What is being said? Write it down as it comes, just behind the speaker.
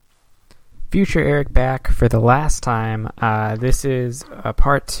Future Eric back for the last time. This is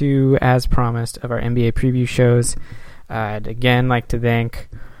part 2, as promised, of our NBA preview shows. I'd again like to thank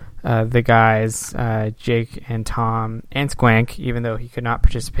the guys, Jake and Tom and Squank. Even though he could not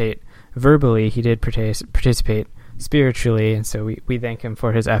participate verbally, he did participate spiritually, and so we thank him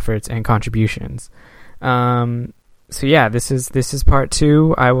for his efforts and contributions. So yeah, this is part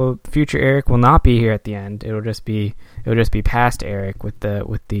 2. Future Eric will not be here at the end. It'll just be past Eric with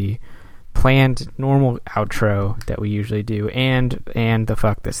the planned normal outro that we usually do, and the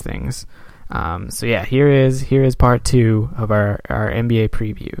fuck this things. So yeah, here is part 2 of our NBA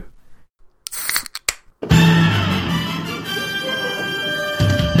preview.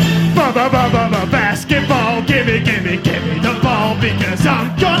 Basketball, gimme the ball because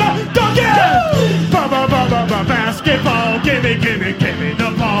I'm gonna dunk it. Basketball, gimme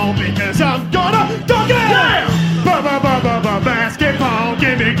the ball because I'm gonna dunk it. Basketball,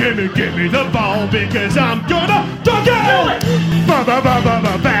 gimme the ball because I'm gonna dunk it.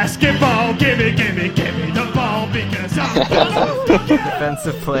 Basketball, gimme the ball because I'm gonna dunk it.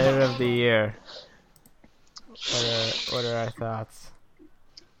 Defensive Player of the Year. What are our thoughts?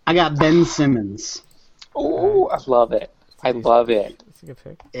 I got Ben Simmons. Oh, I love it. I love it. That's a good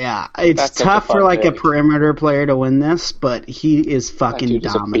pick. Yeah, it's That's tough for like pick. a perimeter player to win this, but he is fucking That dude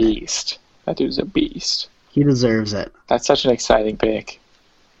is dominant. a beast. That dude's a beast. He deserves it. That's such an exciting pick.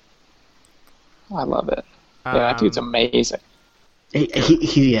 I love it. Yeah, that dude's amazing.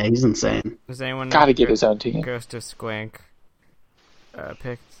 He's insane. Does anyone Gotta get his own team. Ghost of Squank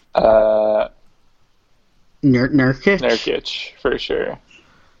picked? Nurkic? Nurkic, for sure.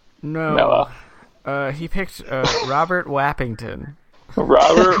 No. He picked Robert Wappington.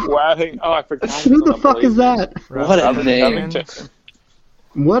 Robert Wappington. Oh, I forgot. Who the fuck is that? What a Robert name. Wappington.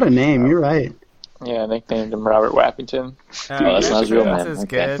 What a name, you're right. Yeah, nicknamed him Robert Wappington. that's not his real name. Is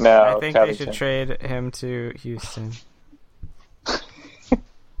Okay. good. No, I think they should Covington. trade him to Houston.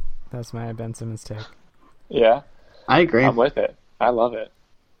 That's my Ben Simmons take. Yeah, I agree. I'm with it. I love it.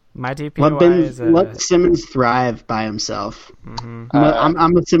 My DPOY is Let Simmons thrive by himself. Mhm.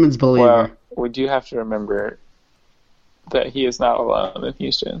 I'm a Simmons believer. Well, we do have to remember that he is not alone in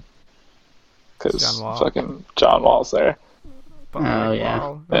Houston. Because John Wall. fucking John Wall's there. Oh, yeah.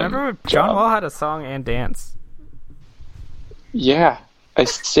 Wall. Remember when John Wall had a song and dance? Yeah, a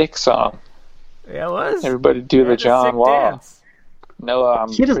sick song. Yeah, it was. Everybody do He the had a John sick Wall. dance. Noah, I'm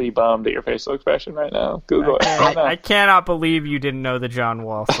He doesn't- pretty bummed at your facial expression right now. Google it. I cannot believe you didn't know the John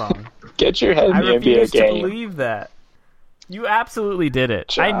Wall song. Get your head in I the NBA refuse to game. believe that. You absolutely did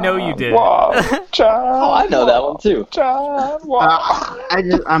it. I know you did Wall. it. John Oh, I know that one too. John Wall.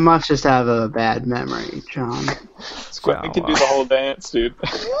 I must just have a bad memory, John. Squint can do the whole dance, dude.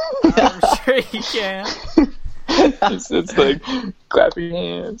 I'm sure you can. It's like, clap your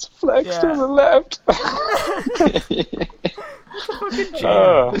hands, flex Yeah. to the left. Fucking jam.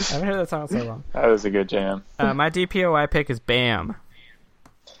 I haven't heard that song in so long. That is a good jam. My DPOY pick is Bam.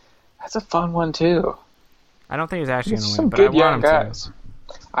 That's a fun one too. I don't think he's actually There's going to win, some but I good young want him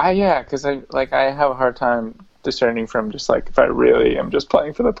guys. Because I have a hard time discerning from just like if I really am just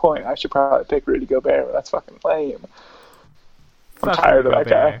playing for the point, I should probably pick Rudy Gobert. But that's fucking lame. to. I'm Fuck tired of Rudy that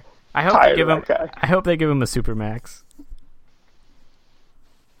guy. Gobert. I hope Tired they give of him. that guy. I hope they give him a supermax.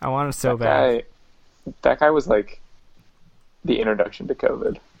 I want him so bad. That guy was like the introduction to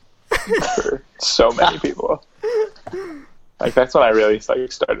COVID for so many people. Like that's when I really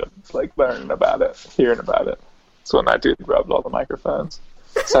started learning about it, hearing about it. That's when that dude rubbed all the microphones.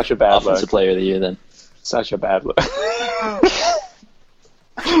 Such a bad look. Offensive player of the year then. Such a bad look.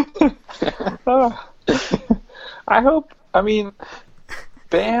 I hope. I mean,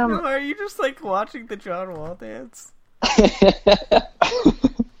 Bam. Are you just watching the John Wall dance?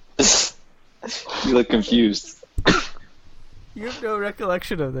 You look confused. You have no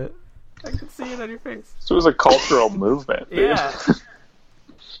recollection of it. I can see it on your face. This was a cultural movement, dude. Yeah.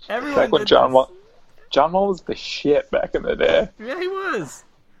 Everyone Back when did John this. Wall was the shit back in the day. Yeah, he was.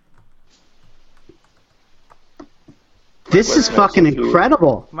 This is fucking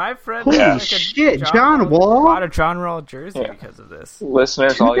incredible. My friend Holy had, shit, John Wall? bought a John Wall jersey Yeah. because of this.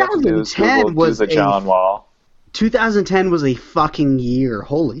 Listeners, all you have to do is 2010 Google was the John Wall. 2010 was a fucking year.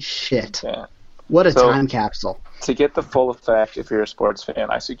 Holy shit. Yeah. What a So- time capsule. To get the full effect, if you're a sports fan,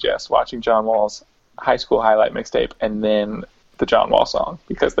 I suggest watching John Wall's high school highlight mixtape and then the John Wall song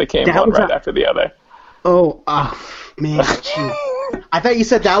because they came That one was right a- after the other. Oh, man. Gee. I thought you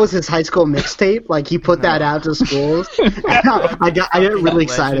said that was his high school mixtape. Like he put that out to schools. I got really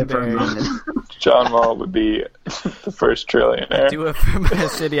excited for a Legendary. moment. John Wall would be the first trillionaire. Do it for my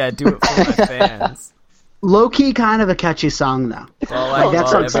city, I do it for my fans. Low-key kind of a catchy song, though. Well, that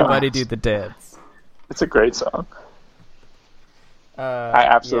song everybody slaps. do the dance. It's a great song. I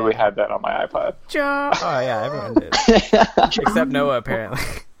absolutely had that on my iPod. Oh yeah, everyone did. Except Noah, apparently.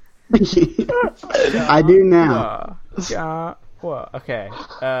 I do now. Okay.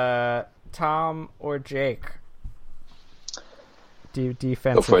 Tom or Jake?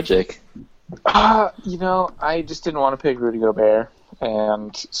 Defensive. Go for it, Jake. I just didn't want to pick Rudy Gobert,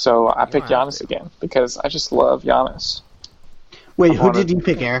 and so I picked have Giannis to. again because I just love Giannis. Wait, who did you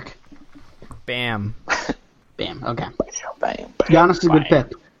pick, Eric? Bam. Bam. Okay. Bang. Giannis is a good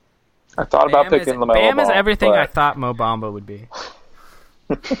pick. I thought about picking LaMelo Bam is Ball, everything but I thought Mo Bamba would be.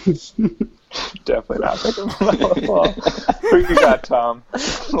 definitely not picking LaMelo Ball. Who you got, Tom?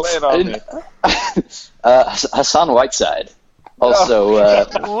 Lay it on me. Hassan Whiteside. Also,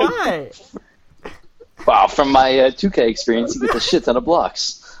 Why? wow, from my 2K experience, he gets a shit ton of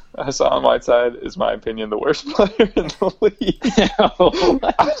blocks. Hassan Whiteside is, my opinion, the worst player in the league.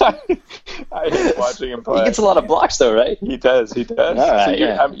 I hate watching him play. He gets a lot of blocks, though, right? He does. All right, so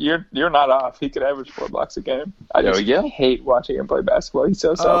yeah. you're not off. He could average 4 blocks a game. I There just we go. hate watching him play basketball. He's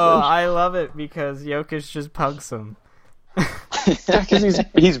so Oh, selfish. I love it because Jokic just pugs him. Because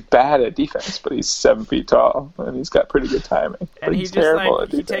he's bad at defense, but he's 7 feet tall and he's got pretty good timing. But And he he's just terrible like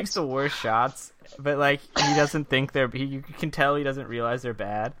at he defense. takes the worst shots, but like he doesn't think they're. You can tell he doesn't realize they're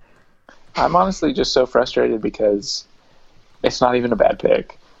bad. I'm honestly just so frustrated because it's not even a bad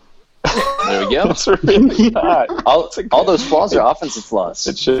pick. There we go. It's really not. All those flaws are offensive flaws.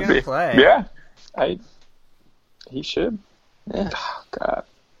 It should He's be. gonna play. Yeah. He should. Yeah. Oh, God.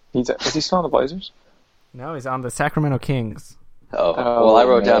 Is he still on the Blazers? No, he's on the Sacramento Kings. Oh, well, I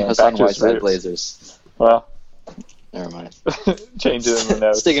wrote down man. Hassan Back to his Whiteside roots. Blazers. Well, Never mind. change it in the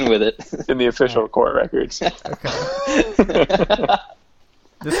notes. Sticking with it. In the official court records.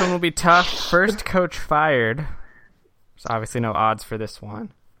 This one will be tough. First coach fired. There's obviously no odds for this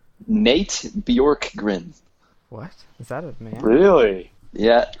one. Nate Bjorkgren. What? Is that a man? Really?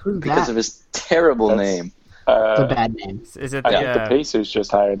 Yeah, Who's because that? of his terrible That's- name. It's a bad name. Is it I the, think the Pacers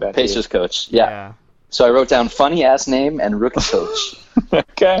just hired that. dude. Pacers coach. Yeah. So I wrote down funny ass name and rookie coach.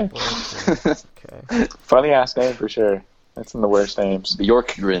 Okay. Okay. Funny ass name for sure. That's in the worst names.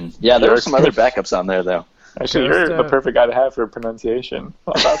 Bjorkgren. Yeah, there were some other backups on there though. Actually, Ghost you're of- the perfect guy to have for pronunciation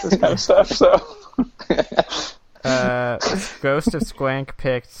about this kind of stuff. So, Ghost of Squank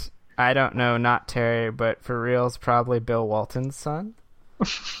picked, I don't know, not Terry, but for reals, probably Bill Walton's son.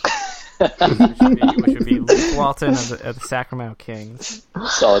 which would be Luke Walton of the Sacramento Kings.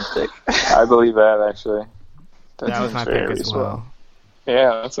 Solid pick. I believe that actually. That was my very pick as well.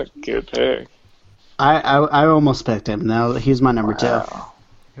 Yeah, that's a good pick. I almost picked him. Now he's my number 2. Wow.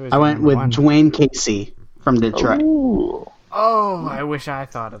 Who was I your went number with one? Dwayne Casey from Detroit. Ooh. Oh, I wish I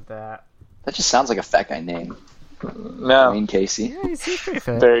thought of that. That just sounds like a fat guy name. No, Wayne Casey. Yeah, he's pretty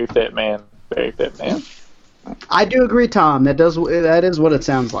fit. very fit man. Very fit man. I do agree, Tom. That is what it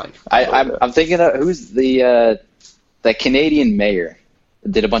sounds like. I'm thinking of who's the Canadian mayor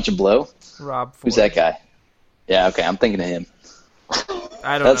that did a bunch of blow. Rob Ford. Who's that guy? Yeah, okay, I'm thinking of him.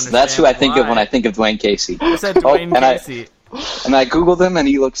 I don't That's who I think of when I why. think of Dwayne Casey. I said Oh, Dwayne and Casey. And I googled him, and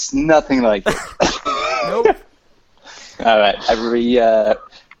he looks nothing like it. Nope. All right, I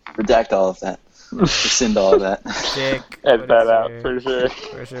redact all of that. Rescind all of that. Dick. Edit that out for sure.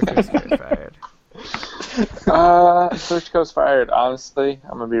 Where's your first coach fired? First coach fired. Honestly,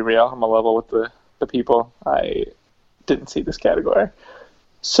 I'm gonna be real. I'm gonna level with the people. I didn't see this category,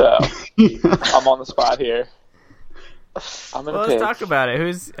 so I'm on the spot here. I'm gonna Well, pick. let's talk about it.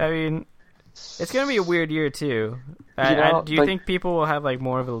 It's going to be a weird year, too. Do you think people will have, like,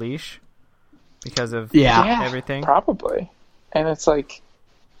 more of a leash because of Yeah. everything? Probably. And it's like,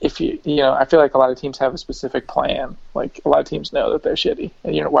 if I feel like a lot of teams have a specific plan. Like, a lot of teams know that they're shitty.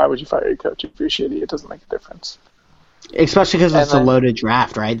 And, why would you fire your coach if you're shitty? It doesn't make a difference. Especially because it's a And then- loaded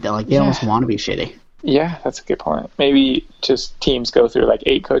draft, right? They almost want to be shitty. Yeah, that's a good point. Maybe just teams go through, like,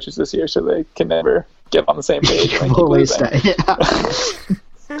 8 coaches this year so they can never get on the same page. and keep Always losing. stay.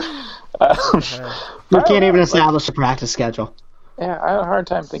 We can't even establish a practice schedule. Yeah, I have a hard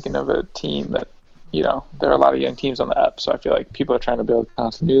time thinking of a team that, there are a lot of young teams on the up, so I feel like people are trying to build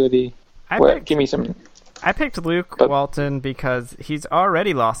continuity. Give me some... I picked Luke But- Walton because he's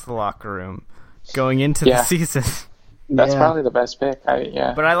already lost the locker room going into the Yeah. season. That's Yeah. probably the best pick.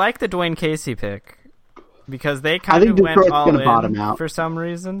 But I like the Dwayne Casey pick because they I kind think of went Detroit's all gonna in bottom out. for some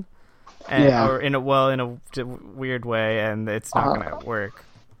reason. And, Yeah. Or in a weird way, and it's not going to work.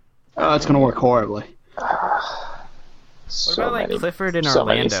 Oh, it's going to work horribly. What about like Clifford in so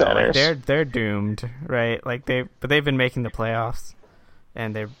many Orlando? Like, centers. they're doomed, right? Like they've been making the playoffs,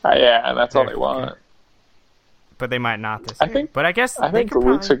 and they're Yeah, and that's all they're they want. but they might not this I year. think- but I guess I they think could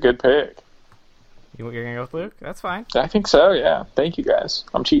Luke's probably... a good pick. You're gonna go with Luke? That's fine. I think so, yeah. Thank you, guys.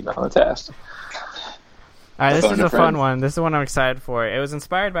 I'm cheating on the test. All right, this Phone is a a fun friend. one. This is the one I'm excited for. It was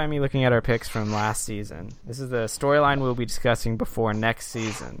inspired by me looking at our picks from last season. This is the storyline we'll be discussing before next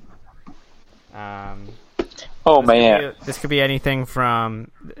season. Oh, man. This could be anything from...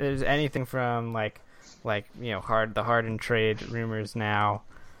 There's anything from, like the Harden trade rumors now,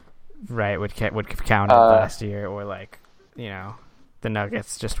 right, would have counted last year, or, like, the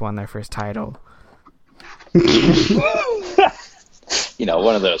Nuggets just won their first title.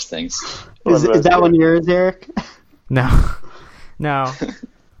 One of those things. Is that one yours, Eric? No. No.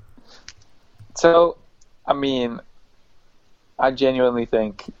 So, I mean, I genuinely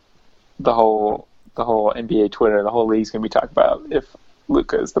think the whole NBA Twitter, the whole league's going to be talking about if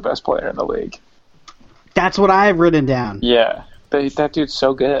Luka is the best player in the league. That's what I have written down. Yeah, that dude's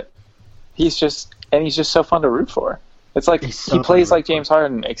so good. He's just so fun to root for. It's like He's so he fun plays to root like James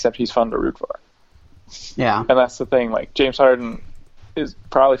Harden, except he's fun to root for. Yeah. And that's the thing. Like, James Harden is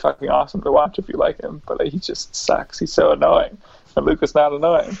probably fucking awesome to watch if you like him, but he just sucks. He's so annoying. And Luka's not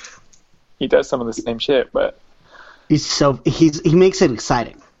annoying. He does some of the same shit, but He makes it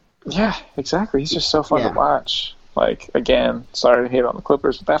exciting. yeah, exactly. He's just so fun Yeah. to watch. Like, again, sorry to hate on the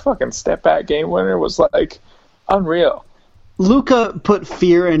Clippers, but that fucking step back game winner was like unreal. Luka put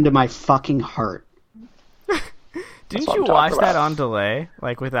fear into my fucking heart. Didn't what you I'm talking watch that about. on delay,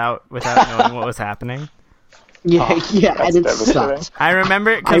 like without knowing what was happening? Yeah, yeah, That's and it devastating. sucked. I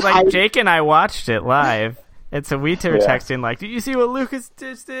remember because I- Jake and I watched it live, and so we were Yeah. texting like, "Did you see what Lucas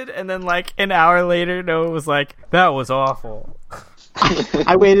just did?" And then like an hour later, Noah was like, "That was awful.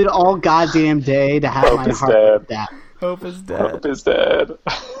 I waited all goddamn day to have Hope my is heart dead. like that. Hope is dead." Hope is dead.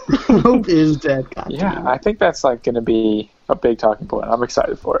 Hope is dead. Goddamn. Yeah, I think that's like going to be a big talking point. I'm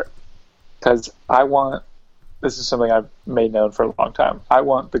excited for it because this is something I've made known for a long time. I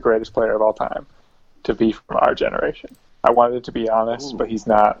want the greatest player of all time to be from our generation. I wanted it to be honest, but he's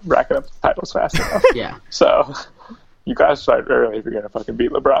not racking up the titles fast enough. Yeah. So you guys start early if you're going to fucking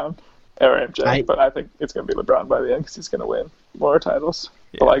beat LeBron or MJ, but I think it's going to be LeBron by the end because he's going to win more titles.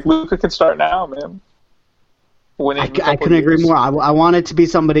 But like Luka can start now, man. Winning in a I couple couldn't agree years. more. I want it to be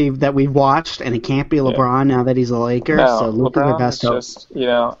somebody that we've watched, and it can't be LeBron now that he's a Laker. No, So Luka's the LeBron best is hope.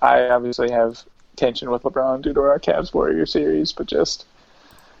 just, I obviously have tension with LeBron due to our Cavs Warrior series, but just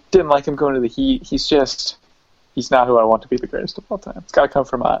didn't like him going to the Heat. He's not who I want to be the greatest of all time. It's got to come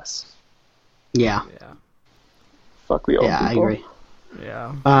from us. Yeah, Yeah, Fuck the old yeah, I people. agree.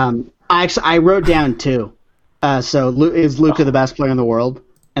 yeah. I wrote down two. So is Luka the best player in the world?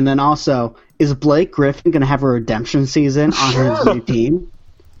 And then also, is Blake Griffin going to have a redemption season on his new team?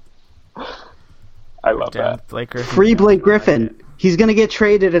 I love Damn, that. Blake Griffin. Free Blake I like Griffin. it. He's going to get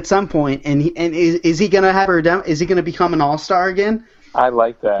traded at some point, and is he going to have a is he going to become an all-star again? I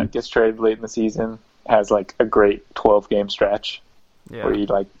like that. Gets traded late in the season, has like a great 12-game stretch Yeah. where he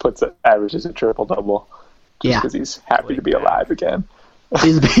like averages a triple-double Yeah. because he's happy Blake to be back. alive again.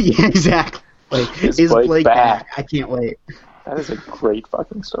 Yeah, exactly. Is Is Blake Blake back? back? I can't wait. That is a great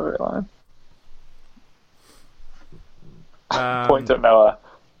fucking storyline. Point to Noah.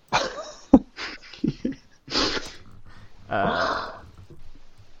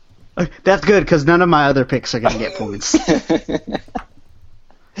 That's good because none of my other picks are going to get points.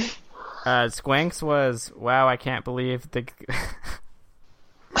 Squanks was, wow, I can't believe the...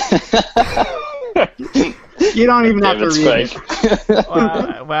 You don't even have to David read Spank.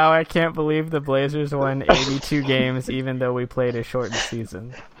 it. wow, I can't believe the Blazers won 82 games even though we played a shortened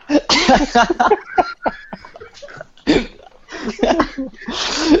season.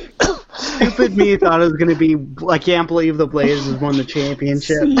 Stupid me thought it was going to be. I can't believe the Blazers won the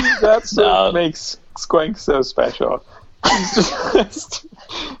championship. That's No. what makes Squank so special. He's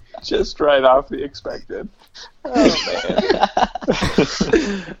just right off the expected. Oh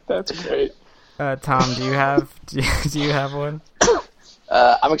man, that's great. Tom, do you have one?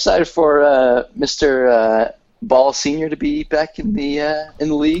 I'm excited for Mr. Ball Senior to be back in the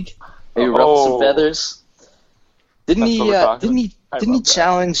league. Maybe ruffle some feathers. Didn't That's he? what we're talking. I Didn't he love that.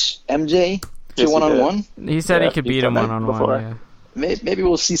 challenge MJ to Yes, he one-on-one? He said Yeah, he could he's beat him done that one-on-one. before. Yeah. Maybe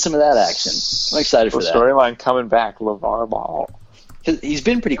we'll see some of that action. I'm excited for The that. storyline coming back, LeVar Ball. 'Cause he's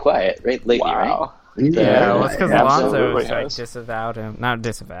been pretty quiet, right, lately, Wow. Yeah, well, it's because Yeah, Alonso absolutely like, has. disavowed him. Not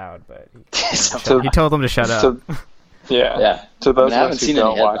disavowed, but right? he told him to shut up. So, yeah. Yeah. To those I haven't of us who seen any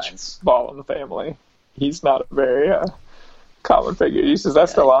don't watch headlines. Ball in the Family, he's not a very common figure. Is that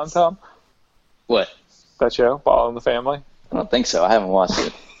still on, Tom? What? That show, Ball in the Family? I don't think so. I haven't watched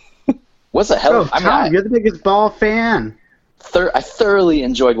it. What's the hell? Oh, Tom, you're the biggest Ball fan. I thoroughly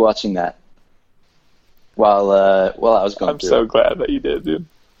enjoyed watching that. while I was going I'm through. so glad that you did, dude.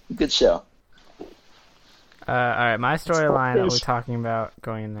 Good show. All right, my storyline that we're talking about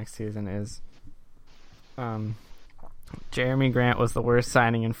going in next season is Jeremy Grant was the worst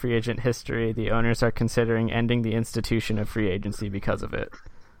signing in free agent history. The owners are considering ending the institution of free agency because of it.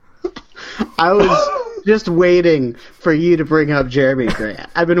 I was just waiting for you to bring up Jeremy Grant.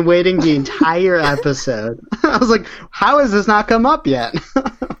 I've been waiting the entire episode. I was like, how has this not come up yet?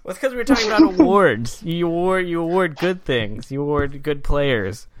 Well, it's because we were talking about awards. You award good things. You award good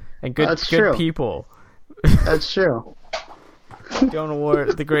players and good true. people. That's true. Don't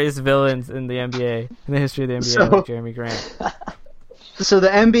award the greatest villains in the NBA, in the history of the NBA, like Jeremy Grant. So the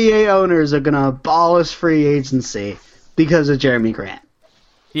NBA owners are going to abolish free agency because of Jeremy Grant.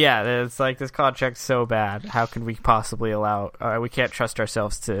 Yeah, it's like this contract's so bad. How can we possibly allow? We can't trust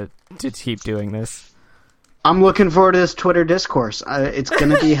ourselves to keep doing this. I'm looking forward to this Twitter discourse. It's going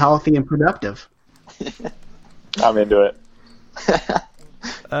to be healthy and productive. I'm into it.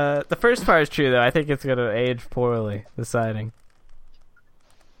 The first part is true, though. I think it's going to age poorly, the signing.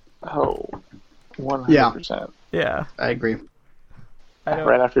 Oh, 100%. Yeah. I agree.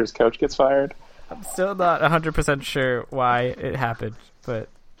 Right after his coach gets fired. I'm still not 100% sure why it happened, but...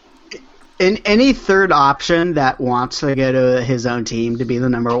 In any third option that wants to go to his own team to be the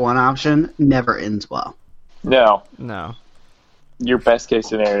number one option never ends well. No. Your best case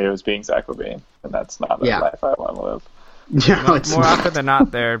scenario is being Zach LaVine, and that's not the life I want to live. No, it's more not. often than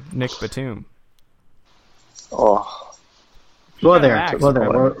not, they're Nick Batum. Oh.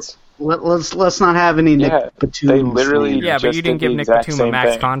 Let's not have any Nick Batum. They literally Yeah, but you didn't give Nick Batum a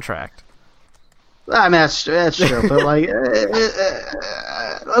max contract. I mean, that's true, but like,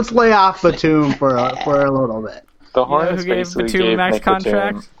 let's lay off Batum for a little bit. The Hornets who gave basically Batum a max Nick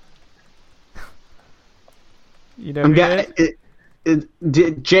contract? Batum. You know who did?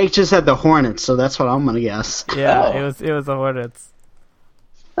 Jake just had the Hornets, so that's what I'm gonna guess. Yeah, it was the Hornets.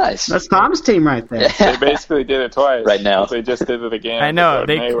 Nice. That's Tom's team right there. They basically did it twice. Right now. They just did it again. I know.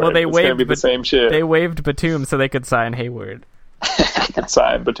 They it's waived. gonna be the same shit. They waived Batum so they could sign Hayward. could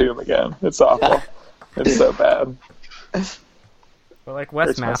sign Batum again. It's awful. It's so bad. Well, like Wes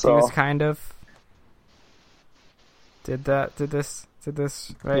Hurts Matthews myself. kind of did this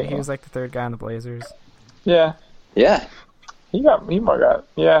right. Yeah. He was like the third guy on the Blazers. Yeah. Yeah. He more got.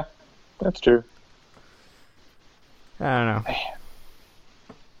 Yeah, that's true. I don't know.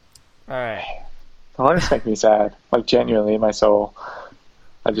 All right. The Hornets make me sad. Like, genuinely, in my soul.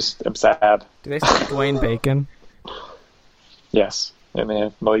 I just am sad. Do they still have Dwayne Bacon? Yes. And they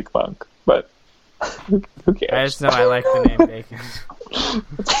have Malik Monk. But who I cares? just know I like the name Bacon.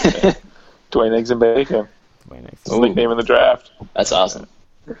 Dwayne Eggs and Bacon. Dwayne Eggs. His nickname in the draft. That's awesome.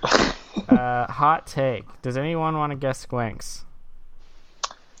 Hot take. Does anyone want to guess Squinks?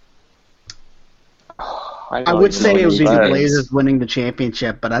 I would say it would be the Blazers winning the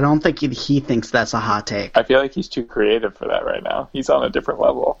championship, but I don't think he thinks that's a hot take. I feel like he's too creative for that right now. He's on a different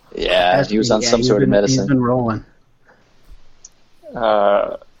level. Yeah, he was on some sort of medicine. He's been rolling.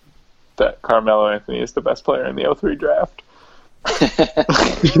 That Carmelo Anthony is the best player in the 03 draft.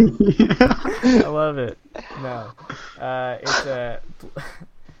 I love it. No.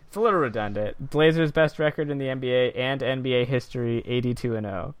 It's a little redundant. Blazers' best record in the NBA and NBA history,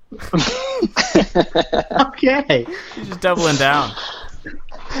 82-0. Okay. He's just doubling down.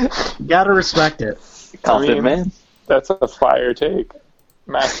 You gotta respect it. Confident man. That's a fire take.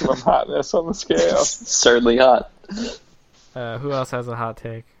 Maximum hotness on the scale. Certainly hot. Who else has a hot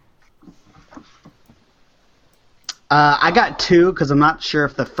take? I got two because I'm not sure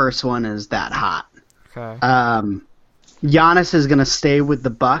if the first one is that hot. Okay. Giannis is going to stay with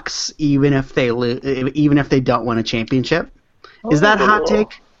the Bucks even if they don't win a championship. Is that a hot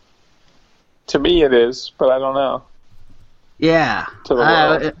take? To me, it is, but I don't know. Yeah. To the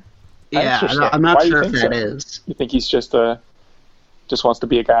world. I'm not Why do you sure if think that so? is. You think he's just wants to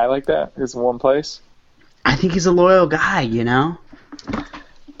be a guy like that? He's in one place? I think he's a loyal guy, you know?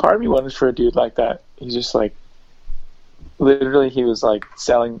 Part of me wonders for a dude like that. He's just like, literally, he was like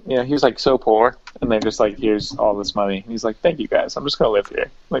selling, he was like so poor, and they're just like, here's all this money. And he's like, thank you guys, I'm just going to live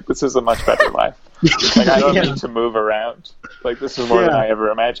here. Like, this is a much better life. Like, I don't need to move around. Like, this is more than I ever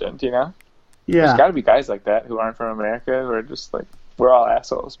imagined, you know? Yeah. There's got to be guys like that who aren't from America who are just like, we're all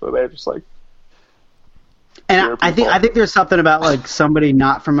assholes, but they're just like. And I think there's something about like somebody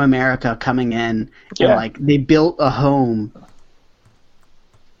not from America coming in and like they built a home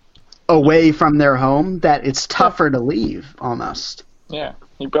away from their home that it's tougher to leave almost. Yeah,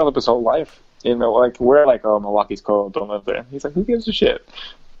 he built up his whole life. Like we're like, oh, Milwaukee's cold, don't live there. He's like, who gives a shit?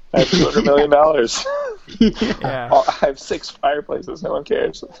 I have $200 million. Yeah. I have 6 fireplaces. No one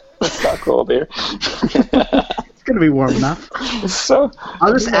cares. That's not cool, dear. It's gonna be warm enough. So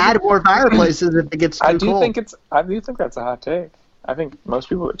I'll just add more fireplaces if it gets too I do cold. think that's a hot take. I think most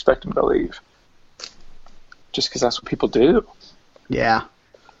people expect him to leave, just because that's what people do. Yeah,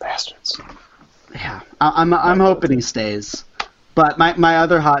 Bastards. yeah. I'm hoping he stays. But my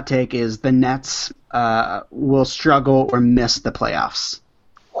other hot take is the Nets will struggle or miss the playoffs.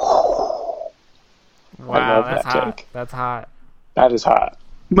 Wow, love that's that hot. take. That's hot. That is hot.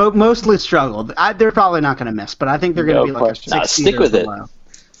 Mostly struggle. They're probably not going to miss, but I think they're going to No be like question. a Nah, 6 stick with it. below.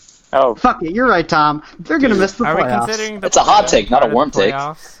 Oh, Fuck it, you're right, Tom. They're going to miss the Are we playoffs. considering the It's a hot take, not a part of warm the take.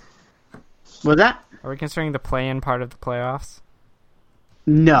 playoffs? Was that? Are we considering the play-in part of the playoffs?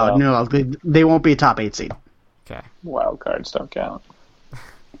 No, they won't be a top 8 seed. Okay. wild cards don't count.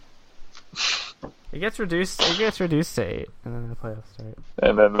 It gets reduced to 8, and then the playoffs start.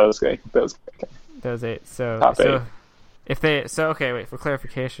 And then those Those 8. So Top 8. Okay, wait, for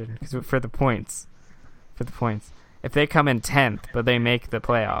clarification, because for the points, if they come in 10th but they make the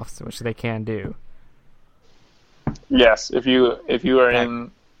playoffs, which they can do, yes, if you are That-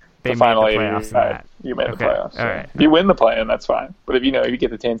 in they the final made 8, the playoffs in that. you made the Okay, playoffs. all right. If you win the play-in, that's fine. But if you get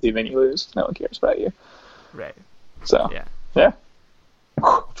the 10th seed, then you lose. No one cares about you. Right? So Yeah.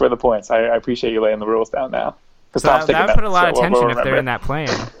 For the points, I appreciate you laying the rules down now. So that would put a lot of tension if they're in that play-in.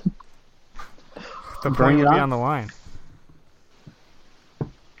 The Bring point it would be on. on the line.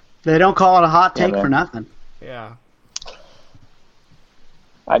 They don't call it a hot take man. for nothing. Yeah.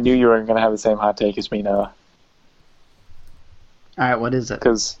 I knew you were going to have the same hot take as me, Noah. All right, what is it?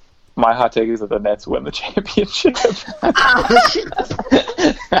 Because my hot take is that the Nets win the championship.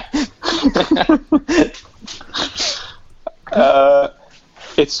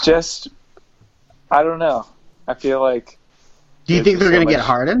 It's just, I don't know. I feel like. Do you there's think they're so going to get much-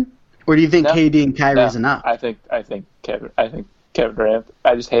 Harden, or do you think No. KD and Kyrie's No, enough? I think Kevin Durant.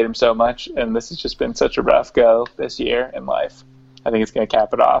 I just hate him so much, and this has just been such a rough go this year in life. I think it's going to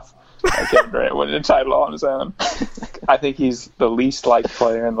cap it off. Kevin Durant winning a title on his own. I think he's the least liked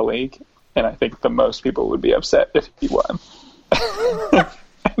player in the league, and I think the most people would be upset if he won.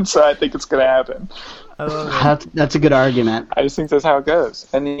 And so I think it's going to happen. I love it. That's a good argument. I just think that's how it goes.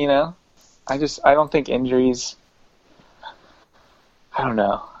 And I don't think injuries. I don't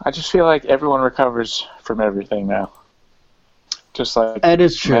know. I just feel like everyone recovers from everything now. Just like That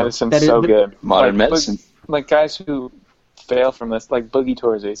is true. medicine's That is- so good. Modern Like, medicine. Like guys who fail from this, like Boogie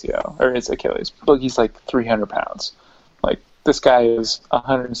tore his ACL or his Achilles. Boogie's like 300 pounds. Like this guy is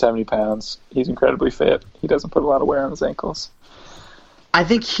 170 pounds. He's incredibly fit. He doesn't put a lot of wear on his ankles. I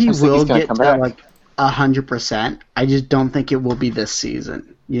think he I just think will he's gonna get come to back. like 100%. I just don't think it will be this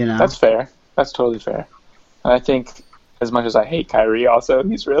season. You know, That's fair. That's totally fair. And I think, as much as I hate Kyrie, also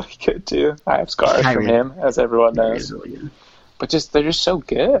he's really good too. I have scars Kyrie. from him, as everyone knows. Really good. But they're just so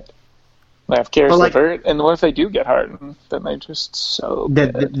good. Like if Karis But, like- LeVert, and what if they do get Harden? Then they're just so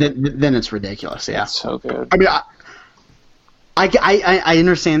good. Then it's ridiculous. Yeah. It's so good. I mean, I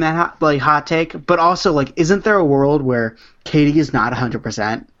understand that hot take, but also like, isn't there a world where KD is not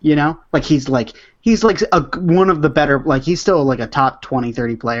 100%? You know, like he's one of the better, like he's still like a top 20,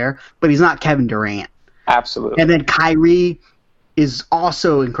 30 player, but he's not Kevin Durant. Absolutely. And then Kyrie is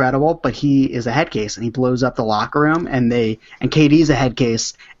also incredible, but he is a head case and he blows up the locker room, and KD's a head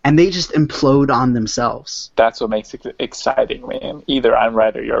case, and they just implode on themselves. That's what makes it exciting, man. Either I'm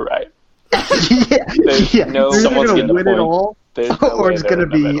right or you're right. There's yeah, no- they're someone's gonna getting win the it point. all, There's no or way it's they're gonna in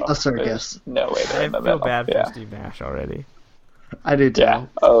the be middle. a circus. There's no way they're I in the feel middle. bad for Yeah. Steve Nash already. I do too. Yeah.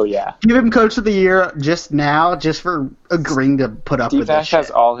 Oh yeah. Give him Coach of the Year just now, just for agreeing to put up Steve with this Nash shit. has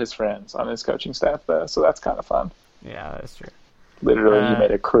all his friends on his coaching staff though, so that's kind of fun. Yeah, that's true. Literally, he Uh,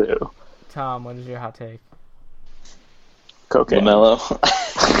 made a crew. Tom, what is your hot take? Cocaine. LaMelo.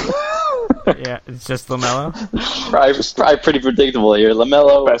 Yeah, it's just LaMelo. probably pretty predictable here.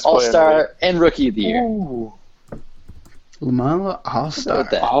 LaMelo, Best player in the All-Star, and Rookie of the Year. Ooh. LaMelo How All-Star.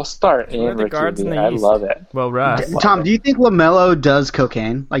 about that? All-Star Who are and the Rookie guards of the in Year. the I East? love it. Well, Russ. Tom, do you think LaMelo does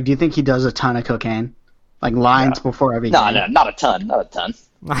cocaine? Like, do you think he does a ton of cocaine? Like lines before every No, game? no, not a ton. Not a ton.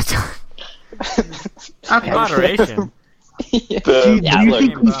 Okay. Moderation. Do The you look.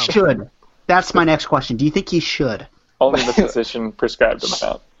 think he should? That's my next question. Do you think he should? only the physician prescribed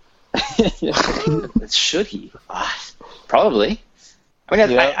amount. Should he? Probably. I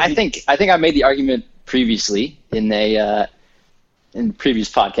mean, Yeah, I think I made the argument previously in previous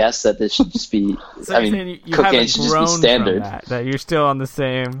podcasts that this should just be. So I you're mean, saying you cocaine haven't should just grown be from standard. that you're still on the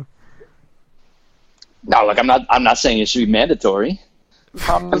same. No, look, I'm not saying it should be mandatory.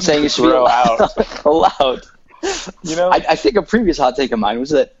 I'm saying it should be grow out. allowed. You know, I think a previous hot take of mine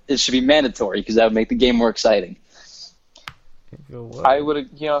was that it should be mandatory because that would make the game more exciting. I would,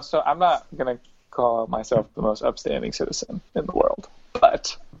 so I'm not going to call myself the most upstanding citizen in the world,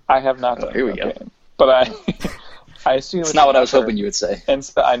 but I have not done here we go. cocaine. But I assume It's not what I was hoping you would say. And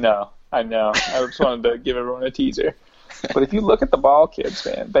so, I know. I just wanted to give everyone a teaser. But if you look at the ball kids,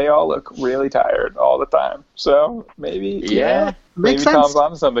 man, they all look really tired all the time. So maybe, maybe Makes sense. Tom's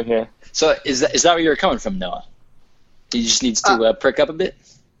on something here. So is that where you're coming from, Noah? He just needs to prick up a bit?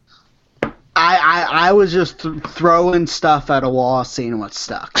 I was just throwing stuff at a wall, seeing what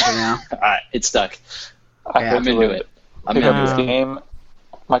stuck. You know. All right, it's stuck. I'm into it. Pick up this game.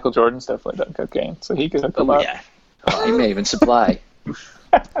 Michael Jordan's definitely done cocaine, so he could hook them up. Yeah. He may even supply.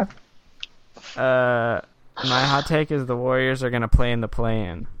 My hot take is the Warriors are going to play in the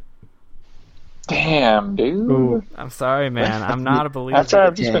play-in. Damn, dude. Ooh. I'm sorry, man. I'm not a believer. After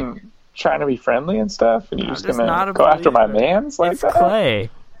I've just been trying to be friendly and stuff, and you're just just going not to a go after my believer. mans like It's that? Clay.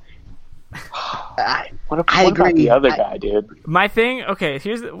 What I about agree. the other guy, dude? My thing, okay,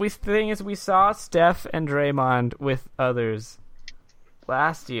 thing is we saw Steph and Draymond with others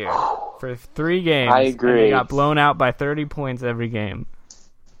last year for 3 games. I And agree. they got blown out by 30 points every game.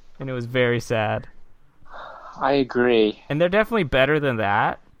 And it was very sad. I agree. And they're definitely better than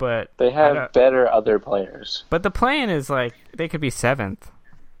that, but They I have don't- better other players. But the play-in is like they could be 7th.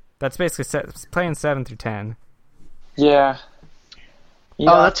 That's basically playing 7 through 10. Yeah.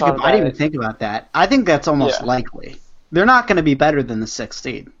 That's a good. I didn't even think about that. I think that's almost Yeah. likely. They're not going to be better than the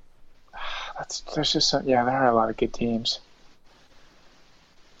 16. There's just there are a lot of good teams.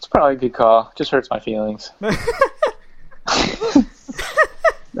 It's probably a good call. Just hurts my feelings.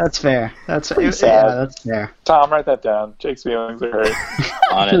 That's fair. That's Pretty yeah, sad. that's fair. Tom, write that down. Jake's feelings are hurt.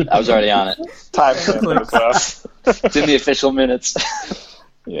 On it. I was already on it. Time stamp as well. It's in the official minutes.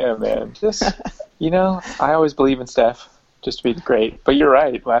 Yeah, man. Just I always believe in Steph just to be great. But you're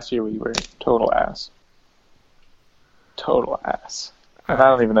right. Last year we were total ass. Total ass. And I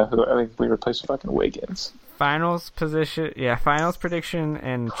don't even know who. I think we replaced fucking Wiggins. Finals prediction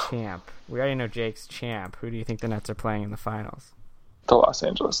and champ. We already know Jake's champ. Who do you think the Nets are playing in the finals? The Los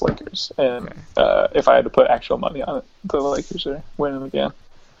Angeles Lakers. And if I had to put actual money on it, the Lakers are winning again.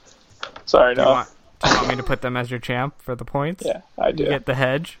 Sorry, Do you no. want me to put them as your champ for the points? Yeah, I do. Get the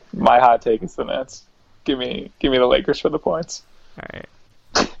hedge? My hot take is the Nets. Give me the Lakers for the points. All right.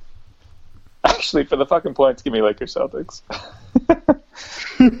 Actually, for the fucking points, give me Lakers Celtics.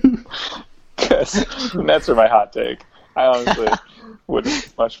 Because the Nets are my hot take. I honestly would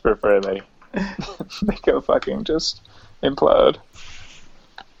much prefer they go fucking just implode.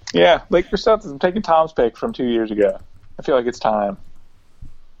 Yeah, Lakers Celtics. I'm taking Tom's pick from 2 years ago. I feel like it's time.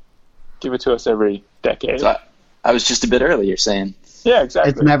 Give it to us every decade. So I was just a bit early, you're saying. Yeah,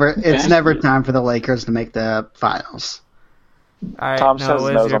 exactly. It's never time for the Lakers to make the finals. All right. Tom no, says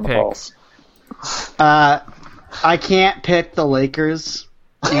what is nose your on the pick? pulse. I can't pick the Lakers,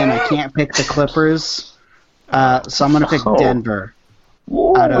 and I can't pick the Clippers. So I'm going to pick Oh. Denver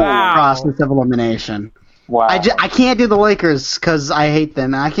out of Wow. process of elimination. Wow. I can't do the Lakers because I hate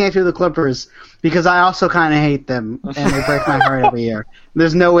them. And I can't do the Clippers because I also kind of hate them, and they break my heart every year.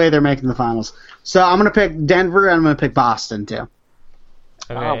 There's no way they're making the finals. So I'm going to pick Denver, and I'm going to pick Boston, too.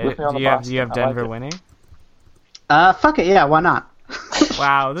 Okay. with me on do the you have Boston. I like Denver it. winning? Fuck it, yeah, why not?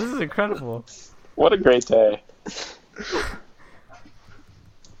 Wow, this is incredible. What a great day.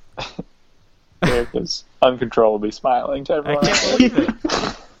 Eric is uncontrollably smiling to I everyone. can't believe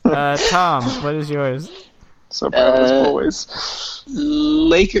it. Tom, what is yours? So proud of his boys.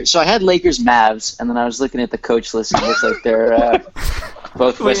 Lakers. So I had Lakers Mavs, and then I was looking at the coach list, and it looks like they're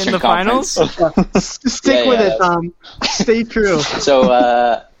both Wait, Western in the Conference. finals? Stick Yeah, with yeah. it, Tom. Stay true. So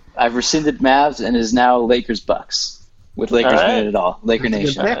I've rescinded Mavs, and is now Lakers Bucks with Lakers All right. winning it all. Laker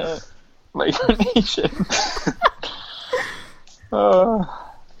That's a good Nation. pick. Laker Nation. All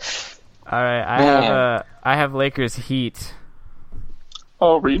right, Man. I have Lakers Heat,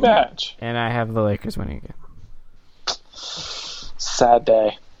 Rematch. and I have the Lakers winning again. Sad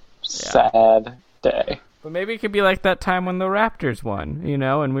day. Sad day. But maybe it could be like that time when the Raptors won,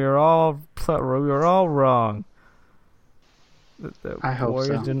 and we were all wrong. The I hope Warriors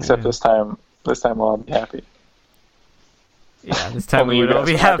so. didn't Except win. this time we'll all be happy. Yeah, this time Only we you would all guys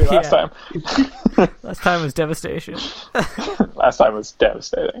be were happy happy. last yeah. time. Last time was devastation. Last time was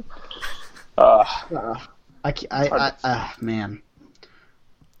devastating. Man.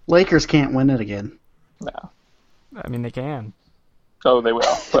 Lakers can't win it again. No. I mean, they can. Oh, they will.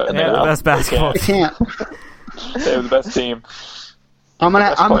 But They have the best basketball. They can't. They have the best team.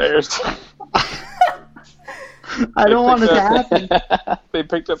 Best I'm players. I don't want it to happen. They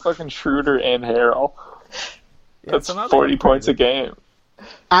picked up fucking Schroeder and Harrell. That's so not 40 that points a crazy. game.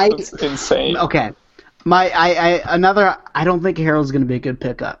 I That's insane. okay. I don't think Harold's going to be a good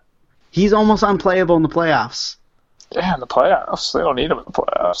pickup. He's almost unplayable in the playoffs. Yeah, in the playoffs. They don't need him in the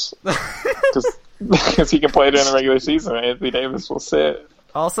playoffs. Because he can play during the regular season. Anthony Davis will sit.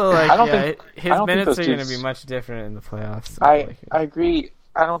 Also, like, I don't yeah, think- his I don't think minutes those are going to dudes- be much different in the playoffs. I agree.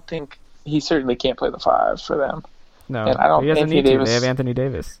 I don't think he certainly can't play the 5 for them. No, and I don't- he doesn't Anthony need to. Davis- They have Anthony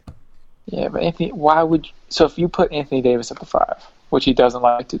Davis. Yeah, but Anthony, why would you, so if you put Anthony Davis at the 5, which he doesn't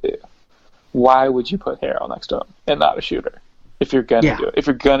like to do, why would you put Harrell next to him and not a shooter? If you're gonna do it, if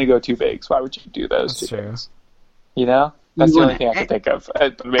you're gonna go 2 bigs, why would you do those That's 2 true. things? You know, that's You the only wouldn't. thing I can think of.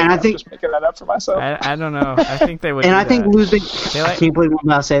 Maybe And I I'm think- just making that up for myself. I don't know. I think they would. And do I think that. losing. They I like- can't believe I'm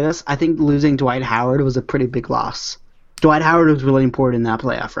about to say this. I think losing Dwight Howard was a pretty big loss. Dwight Howard was really important in that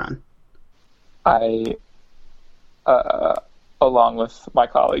playoff run. I, along with my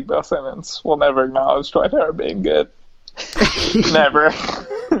colleague Bill Simmons, will never acknowledge Dwight Howard being good. Never.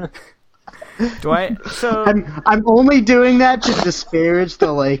 Dwight. So I'm only doing that to disparage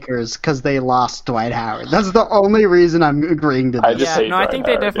the Lakers because they lost Dwight Howard. That's the only reason I'm agreeing to I this. just yeah, hate no, I Dwight think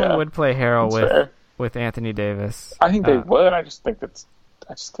they Howard, definitely yeah. would play Harrell That's fair. with Anthony Davis. I think they would. I just think it's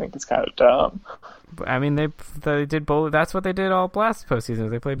kind of dumb. I mean, they did both. That's what they did all last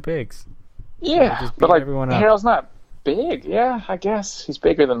postseason. They played bigs. Yeah, just beat but like everyone up. Harrell's not big. Yeah, I guess he's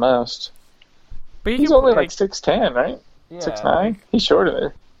bigger than most. But you He's can only play, like 6'10", right? yeah, 6'9". He's shorter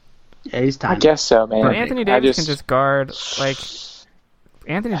there. Yeah, he's I time. guess so, man. But Anthony Davis can just guard like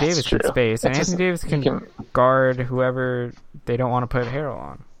Anthony That's Davis can true. space, and That's Anthony Davis he can guard whoever they don't want to put Harrell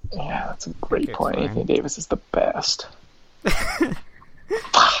on. Yeah, that's a great It's point. fine. Anthony Davis is the best.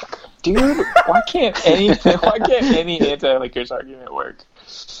 Fuck, dude. Why can't any anti-Lakers argument work?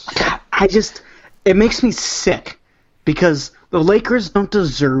 It makes me sick because the Lakers don't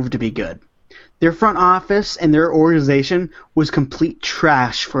deserve to be good. Their front office and their organization was complete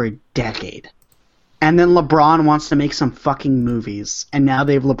trash for a decade. And then LeBron wants to make some fucking movies, and now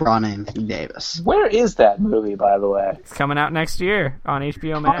they have LeBron and Anthony Davis. Where is that movie, by the way? It's coming out next year on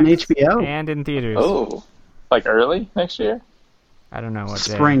HBO Max On HBO? and in theaters. Oh, Like early next year? I don't know what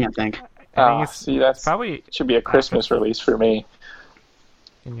day. Spring, I think. I think it's See, that's probably should be a Christmas release for me.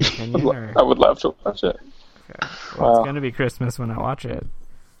 in your opinion. Or, I would love to watch it. well, it's gonna be Christmas when I watch it.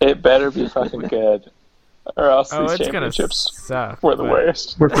 It better be fucking good, or else Oh, these it's gonna championships suck. were the but-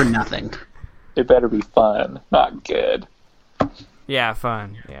 worst. We're for nothing. It better be fun, not good. Yeah,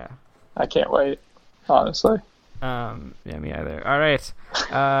 fun. Yeah. I can't wait. Honestly, Yeah, me either. All right.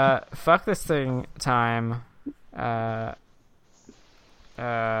 Fuck this thing time.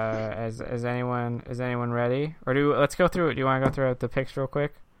 Is anyone ready? Or let's go through it. Do you want to go through the picks real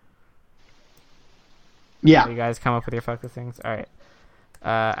quick? Yeah. You guys come up with your fuck this things. All right.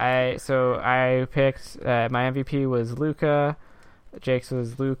 I picked my MVP was Luka. Jake's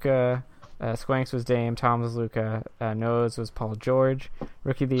was Luka. Squanks was Dame. Tom was Luka. Noah's was Paul George.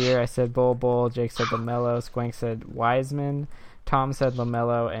 Rookie of the year, I said Bol. Jake said LaMelo. Squanks said Wiseman. Tom said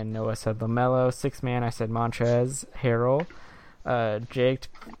LaMelo, and Noah said LaMelo. Six man, I said Montrez Harrell. Jake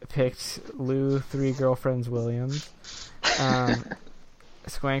picked Lou, Three Girlfriends Williams.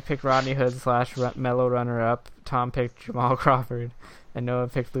 Squank picked Rodney Hood / Mellow runner up. Tom picked Jamal Crawford, and Noah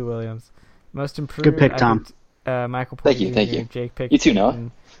picked Lou Williams. Most improved. Good pick, I Tom. picked, Michael Porter Jr. Thank you. Jake picked You too, Noah.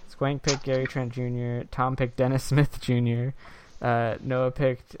 Peyton. Squank picked Gary Trent Jr. Tom picked Dennis Smith Jr. Noah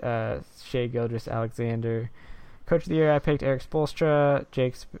picked Shea Gilgeous-Alexander. Coach of the year, I picked Eric Spoelstra.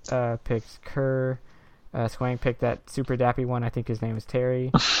 Jake's picked Kerr. Squank picked that super dappy one. I think his name is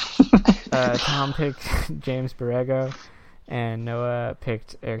Terry. Tom picked James Borrego. And Noah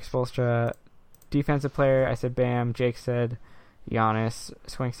picked Eric Spoelstra. Defensive player, I said Bam. Jake said Giannis.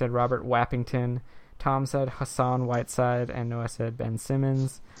 Swank said Robert Wappington. Tom said Hassan Whiteside. And Noah said Ben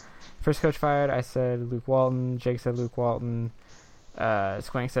Simmons. First coach fired, I said Luke Walton. Jake said Luke Walton.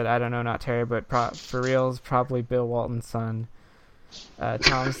 Swank said, I don't know, not Terry, but for reals, probably Bill Walton's son.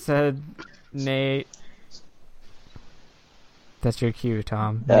 Tom said Nate. That's your cue,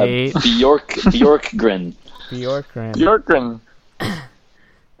 Tom. Nate Bjorkgren. Bjorkgren. Bjorkgren.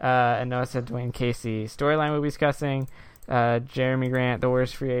 And Noah said Dwayne Casey. Storyline we'll be discussing. Jeremy Grant, the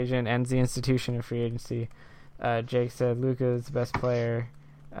worst free agent, ends the institution of free agency. Jake said Luka's the best player.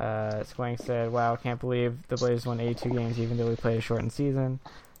 Swank said, wow, can't believe the Blazers won 82 games even though we played a shortened season.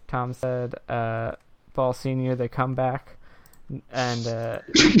 Tom said, Ball Senior, the comeback. And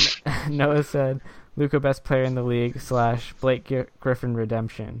Noah said, Luka best player in the league / Blake Griffin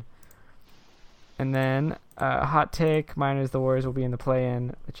redemption. And then hot take, mine is the Warriors will be in the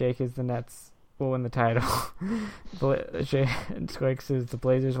play-in. Jake is the Nets will win the title. Swank says the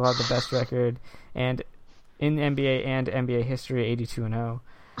Blazers will have the best record, and in the NBA and NBA history, 82-0.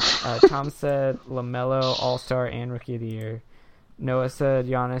 Tom said LaMelo, All-Star and Rookie of the Year. Noah said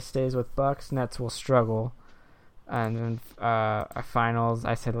Giannis stays with Bucks, Nets will struggle. And then finals,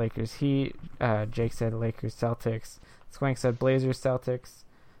 I said Lakers Heat. Jake said Lakers Celtics. Swank said Blazers Celtics.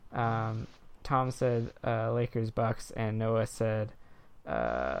 Tom said Lakers Bucks, and Noah said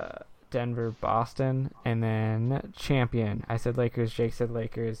Denver Boston. And then champion, I said Lakers. Jake said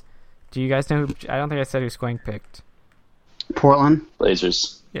Lakers. Do you guys know who? I don't think I said who Swank picked. Portland.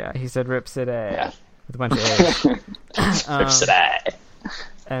 Blazers. Yeah, he said Rip City Yeah. with a bunch of A's. Rip City.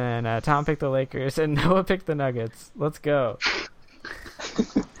 And then Tom picked the Lakers, and Noah picked the Nuggets. Let's go.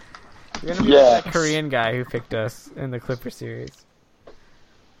 You're gonna be like that Korean guy who picked us in the Clipper series.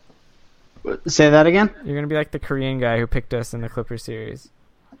 Say that again? You're gonna be like the Korean guy who picked us in the Clipper series.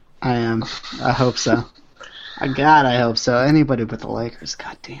 I am. I hope so. God, I hope so. Anybody but the Lakers.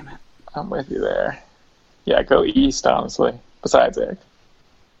 God damn it. I'm with you there. Yeah, go East, honestly. Besides Eric.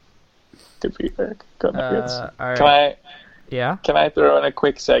 Good for you, Eric. Go Nuggets. All right. Can I throw in a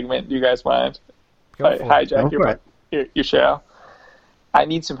quick segment? Do you guys mind? Go for it. Hijack your show. I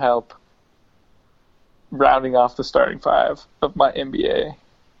need some help rounding off the starting five of my NBA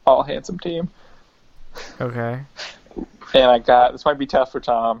all-handsome team. Okay. And this might be tough for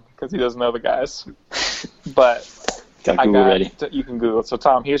Tom because he doesn't know the guys. But Got Google ready. You can Google it. So,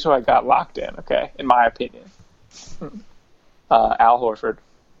 Tom, here's who I got locked in, okay? In my opinion. Al Horford.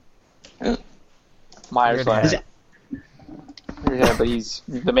 Myers Leonard. Yeah, but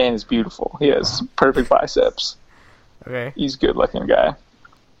the man is beautiful. He has perfect biceps. Okay. He's a good-looking guy.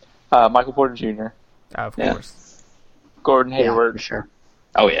 Michael Porter Jr. Of course. Gordon Yeah, Hayward. for sure.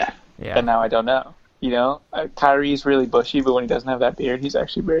 Oh, yeah. Yeah. And now I don't know. You know, Kyrie's really bushy, but when he doesn't have that beard, he's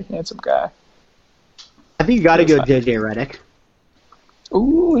actually a very handsome guy. I think you got to go JJ Redick.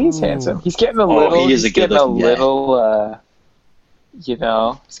 Ooh, he's handsome. He's getting a little. He is a he's getting good-looking guy. little.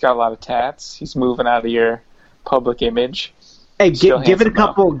 He's got a lot of tats. He's moving out of your public image. Hey, Still give it a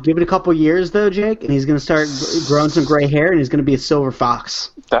handsome, couple years though, Jake, and he's gonna start growing some gray hair, and he's gonna be a silver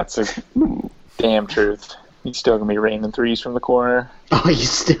fox. That's a damn truth. He's still gonna be raining threes from the corner. Oh, he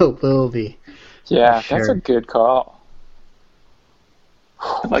still will be. Yeah, For that's sure. a good call.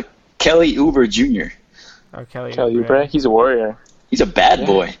 Like Kelly Oubre Jr. Oh, Kelly Oubre, he's a warrior. He's a bad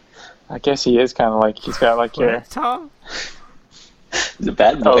boy. I guess he is kind of like he's got like your. What, Tom? He's a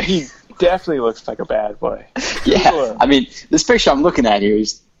bad boy. Oh, he definitely looks like a bad boy. Yeah, I mean, this picture I'm looking at here,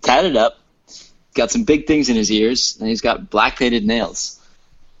 he's tatted up, got some big things in his ears, and he's got black painted nails.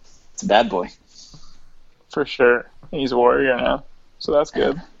 It's a bad boy. For sure. He's a warrior now, so that's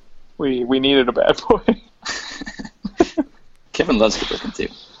good. We needed a bad boy. Kevin Love's good looking too.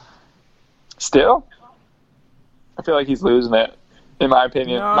 Still? I feel like he's losing it, in my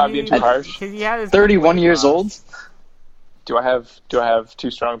opinion. No, Not being too harsh. He had his 31 years weight old? loss. Do I have too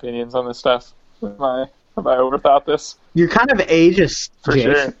strong opinions on this stuff? Have I overthought this? You're kind of ageist, For Jake.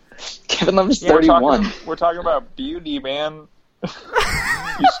 sure. Kevin Love is Yeah, We're 31. talking about beauty, man.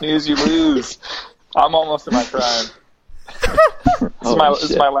 You snooze, you lose. I'm almost in my prime. This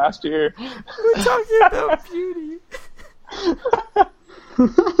is my last year. We're talking about beauty.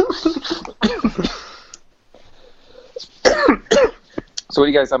 So what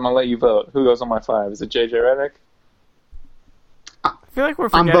do you guys? I'm gonna let you vote. Who goes on my 5? Is it JJ Redick? I feel like we're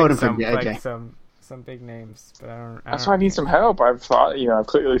I'm forgetting voting for some, JJ. like, some big names, but I don't. That's why I need some help. I've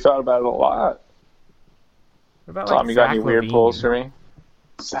clearly thought about it a lot. What about, Tom, like, you got Zach any weird LaVine? polls for me?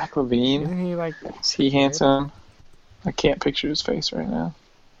 Zach LaVine? Isn't he like? Is he handsome? I can't picture his face right now.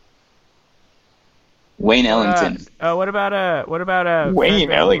 Wayne Ellington. What about Wayne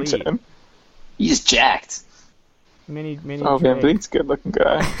Fred Ellington. He's jacked. Mini. Oh, Van Drake. Vliet's a good-looking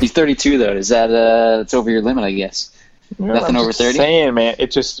guy. He's 32 though. Is that that's over your limit, I guess? Yeah, Nothing I'm over just 30? Saying, man,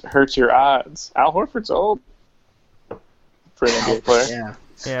 it just hurts your odds. Al Horford's old for an NBA player. Yeah.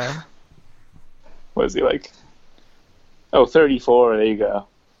 Yeah. What is he like? Oh, 34. There you go.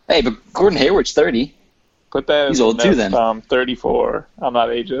 Hey, but Gordon Hayward's 30. Put that. He's in old the too, notes, then. Tom. 34. I'm not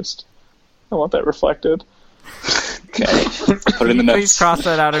ageist. I want that reflected. Okay. Put it in the Please notes. cross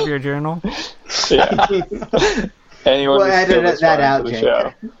that out of your journal. Yeah. Anyone Well, who's edit still this that far out, into the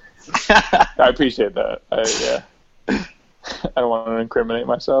Jake. show. I appreciate that. I don't want to incriminate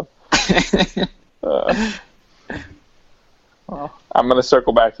myself. Well, I'm going to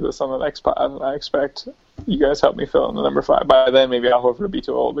circle back to this on the next pod, and I expect you guys help me fill in the number 5. By then, maybe Al Horford will be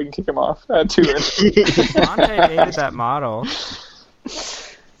too old. We can kick him off at 2. Monte dated that model.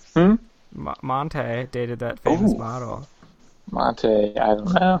 Hmm? Monte dated that famous Ooh. model. Monte, I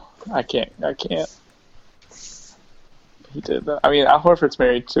don't know. I can't. He did that. I mean, Al Horford's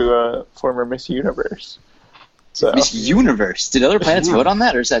married to a former Miss Universe. So Miss Universe. Did other planets vote on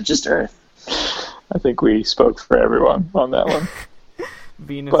that, or is that just Earth? I think we spoke for everyone on that one.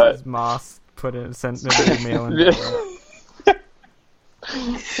 Venus's Moss sent them a mail-in ballot.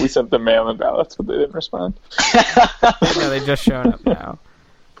 We sent them mail-in ballots, but they didn't respond. No, they just shown up now.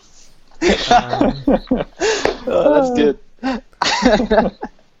 Oh, that's good.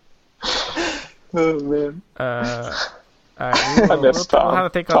 Oh man. All right, I miss Tom. We'll have to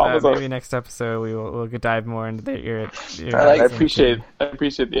think Tom on was that. a- Maybe next episode we'll dive more into your I appreciate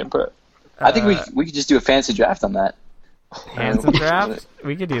the input. I think we could just do a fantasy draft on that. handsome draft.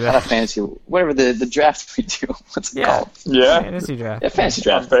 We could do Not a that. fantasy, whatever the draft we do. What's it Yeah. called? Yeah, Fantasy draft. Yeah, fantasy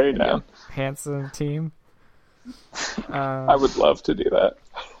I'm draft. very down. Handsome team. I would love to do that.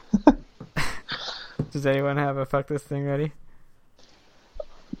 Does anyone have a fuck this thing ready?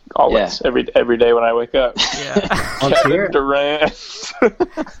 Always, every day when I wake up. Yeah. Let's hear Kevin it. Durant.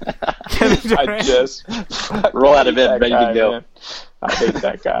 Kevin I Durant. just Roll out of bed, that ready to guy, go. man. I hate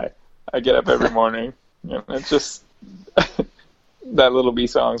that guy. I get up every morning. You know, it's just that Little B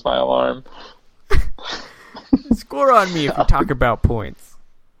song's my alarm. Score on me if you talk about points.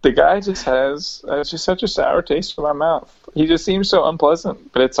 The guy just has just such a sour taste in my mouth. He just seems so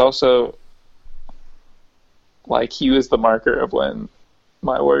unpleasant, but it's also like he was the marker of when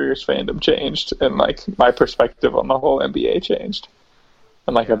my Warriors fandom changed and like my perspective on the whole NBA changed.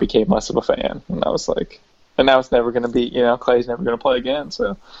 And like I became less of a fan. And I was like, and now it's never going to be, Clay's never going to play again.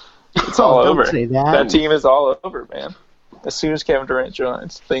 So it's all Don't over. say that. Team is all over, man. As soon as Kevin Durant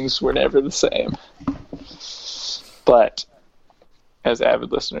joins, things were never the same. But as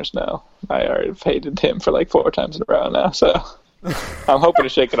avid listeners know, I already have hated him for like 4 times in a row now. So I'm hoping to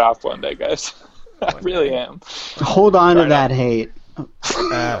shake it off one day, guys. I really am. Hold on to Right that on. hate.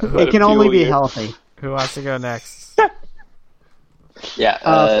 Let It can a only fuel be you. healthy. Who wants to go next?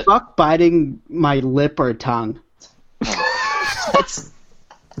 Yeah. Fuck biting my lip or tongue. That's,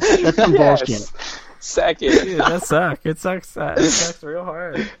 That's some bullshit. Yes. Second. Dude, that sucks. It sucks. It sucks real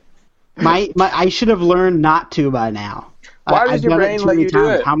hard. I should have learned not to by now. Why does I've your done brain it too let many you do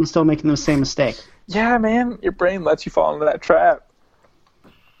times. it? How am I still making the same mistake? Yeah, man. Your brain lets you fall into that trap.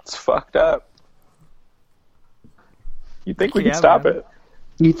 It's fucked up. You think we Yeah, could stop man. it?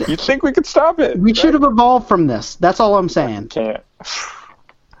 You You think we could stop it? we should have evolved from this. That's all I'm saying. Can't.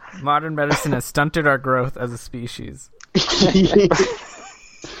 Modern medicine has stunted our growth as a species.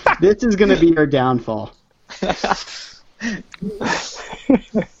 This is going to be our downfall.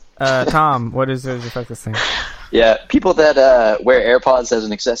 Tom, what is your fuck this thing? yeah. People that wear AirPods as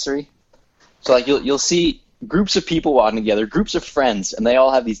an accessory. So like you'll see groups of people walking together, groups of friends, and they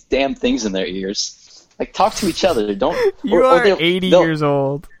all have these damn things in their ears. Like talk to each other. Don't. You or are they'll- 80 they'll- years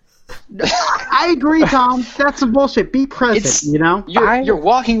old. I agree, Tom. That's some bullshit. Be present, It's You're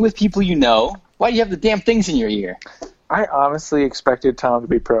walking with people you know. Why do you have the damn things in your ear? I honestly expected Tom to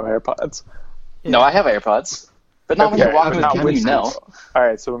be pro AirPods. No, I have AirPods, but not when you're walking with not people you know. people. All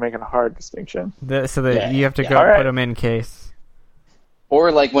right, so we're making a hard distinction. So that Yeah, you have to yeah. go All right. put them in case.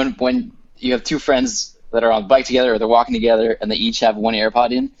 Or like when you have two friends that are on a bike together or they're walking together and they each have one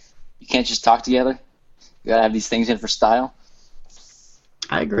AirPod in, you can't just talk together. You gotta have these things in for style.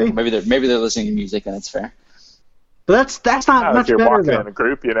 I agree. Maybe they're listening to music and it's fair. But that's not If much you're better, walking in though. a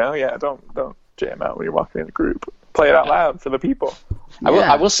group, yeah, don't jam out when you're walking in a group. Play it out loud for the people.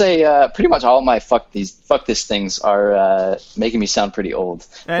 I will say pretty much all my fuck this things are making me sound pretty old.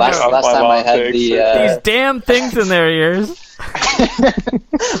 I Last know. My time I long had takes the These damn things in their ears.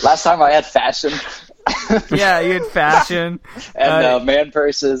 last time I had fashion Yeah, you had fashion. and man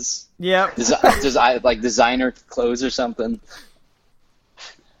purses, Yep. like designer clothes or something.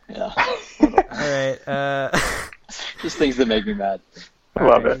 Yeah, All right. just things that make me mad.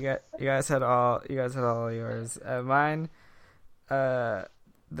 Love Alright, it. You guys had all yours. Mine.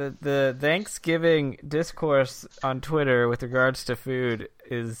 The Thanksgiving discourse on Twitter with regards to food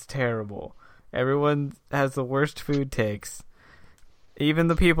is terrible. Everyone has the worst food takes. Even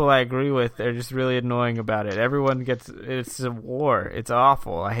the people I agree with are just really annoying about it. It's a war. It's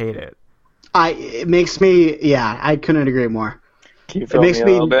awful. I hate it. It makes me, yeah, I couldn't agree more. Can you fill makes me a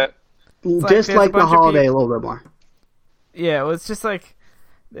me- little bit? like there's a Dislike the bunch of holiday people- a little bit more. Yeah, well, it's just like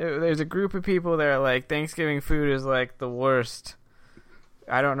there's a group of people that are like Thanksgiving food is like the worst.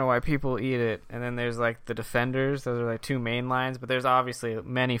 I don't know why people eat it. And then there's like the defenders. Those are like two main lines, but there's obviously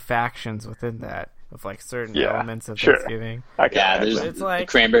many factions within that of like certain Yeah, elements of sure. Thanksgiving. I can Yeah, imagine. there's It's like-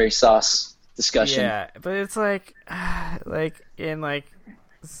 the cranberry sauce discussion. Yeah, but it's like in like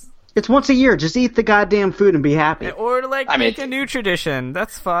It's once a year. Just eat the goddamn food and be happy. or like I mean, make a new tradition.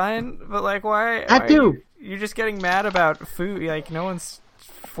 That's fine, but like why? I why do. You're just getting mad about food. Like no one's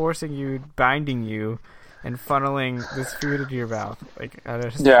forcing you, binding you and funneling this food into your mouth. Like, I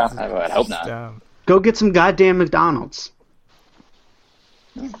don't know, Yeah. I would hope not. Go get some goddamn McDonald's.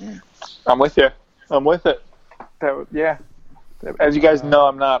 I'm with you. I'm with it. Yeah. As you guys know,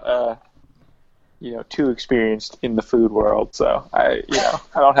 I'm not, too experienced in the food world, so I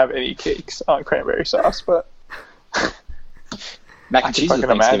don't have any cakes on cranberry sauce, but Mac and cheese is fucking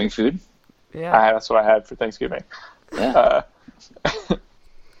Thanksgiving imagine. food. Yeah. that's what I had for Thanksgiving. Yeah.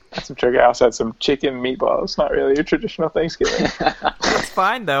 Had some turkey. I also had some chicken meatballs. Not really a traditional Thanksgiving. It's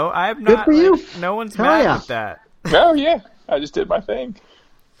fine though. I'm Good not. for you. Like, no one's Hell mad yeah. with that. Oh yeah, I just did my thing.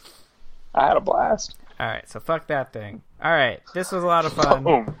 I had a blast. All right, so fuck that thing. All right, this was a lot of fun.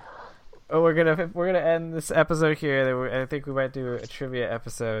 Boom. Oh, we're gonna end this episode here. I think we might do a trivia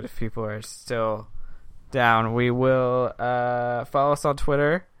episode if people are still down. We will follow us on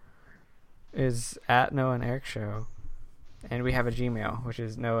Twitter. Is at Noah and Eric Show, and we have a Gmail, which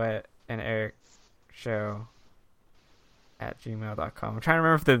is Noah and Eric Show @gmail.com. I'm trying to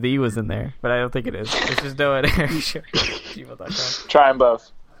remember if the was in there, but I don't think it is. It's just Noah and Eric Show @gmail.com. Try them both.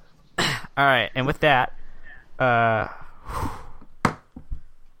 All right, and with that, I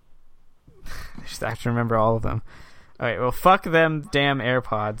just have to remember all of them. All right, well, fuck them damn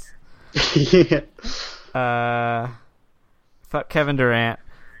AirPods. Yeah. Fuck Kevin Durant.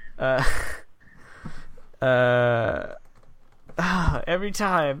 Every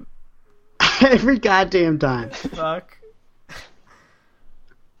time. Every goddamn time. Fuck.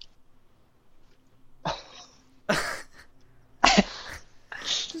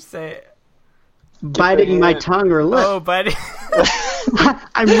 Just say it. Biting my tongue or lip. Oh, buddy.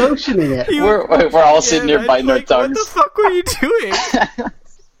 I'm motioning it. We're all sitting here biting our tongues. What the fuck were you doing?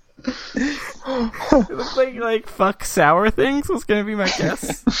 It looked like fuck sour things was gonna be my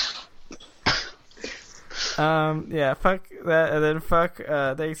guess. Yeah, fuck that, and then fuck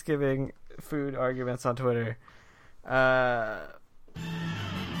Thanksgiving food arguments on Twitter. Bye.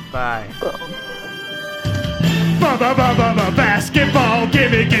 Basketball,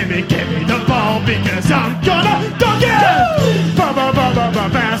 gimme the ball because I'm gonna dunk it!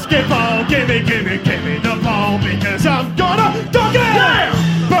 Basketball, gimme the ball because I'm gonna dunk it!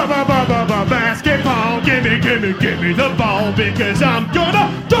 Basketball, gimme the ball because I'm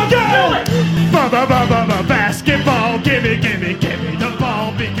gonna dunk it! Basketball.